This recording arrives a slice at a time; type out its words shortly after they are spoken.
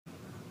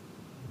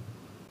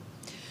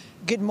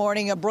Good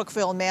morning. A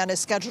Brookville man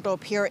is scheduled to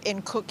appear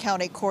in Cook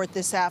County Court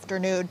this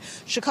afternoon.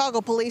 Chicago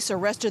police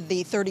arrested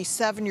the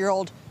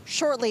 37-year-old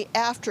shortly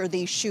after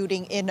the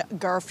shooting in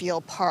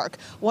Garfield Park.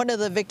 One of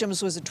the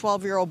victims was a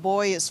 12-year-old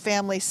boy. His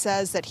family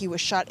says that he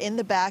was shot in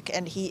the back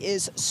and he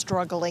is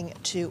struggling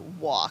to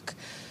walk.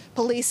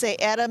 Police say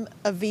Adam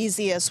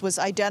Avizius was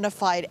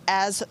identified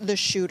as the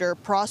shooter.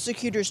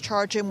 Prosecutors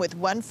charge him with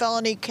one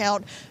felony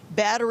count,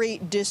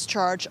 battery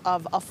discharge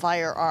of a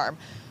firearm.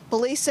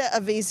 Police say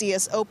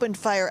Avizius opened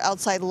fire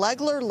outside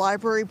Legler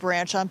Library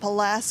Branch on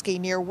Pulaski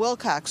near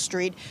Wilcox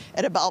Street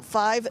at about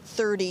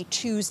 5:30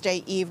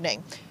 Tuesday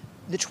evening.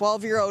 The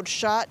 12-year-old was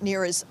shot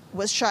near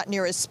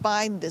his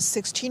spine. The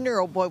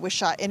 16-year-old boy was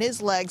shot in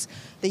his legs.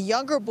 The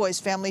younger boy's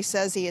family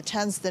says he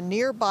attends the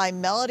nearby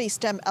Melody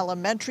STEM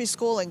Elementary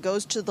School and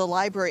goes to the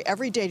library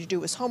every day to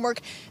do his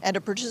homework and to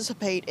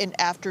participate in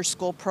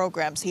after-school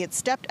programs. He had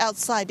stepped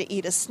outside to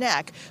eat a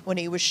snack when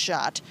he was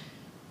shot.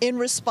 In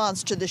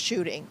response to the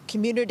shooting,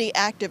 community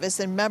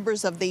activists and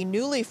members of the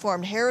newly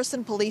formed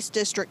Harrison Police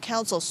District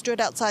Council stood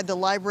outside the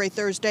library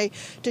Thursday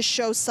to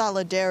show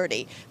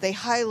solidarity. They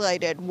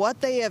highlighted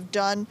what they have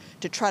done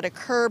to try to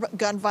curb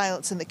gun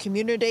violence in the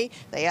community.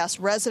 They asked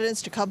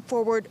residents to come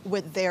forward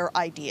with their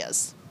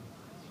ideas.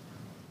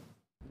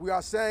 We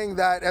are saying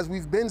that, as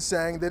we've been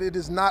saying, that it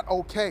is not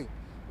okay.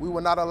 We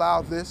will not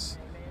allow this.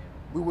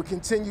 We will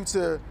continue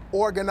to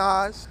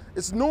organize.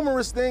 It's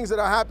numerous things that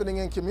are happening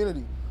in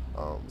community.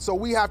 So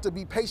we have to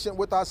be patient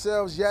with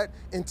ourselves, yet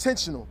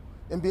intentional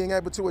in being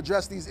able to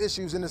address these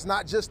issues. And it's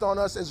not just on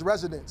us as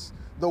residents,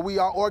 though we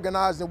are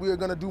organized and we are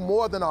going to do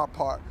more than our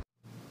part.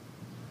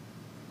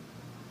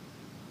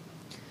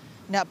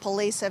 Now,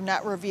 police have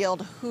not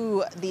revealed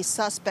who the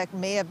suspect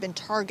may have been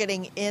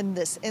targeting in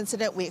this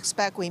incident. We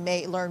expect we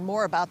may learn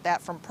more about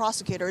that from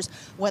prosecutors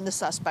when the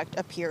suspect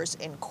appears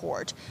in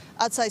court.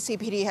 Outside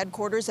CPD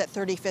headquarters at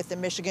 35th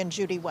and Michigan,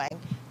 Judy Wang,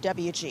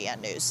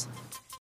 WGN News.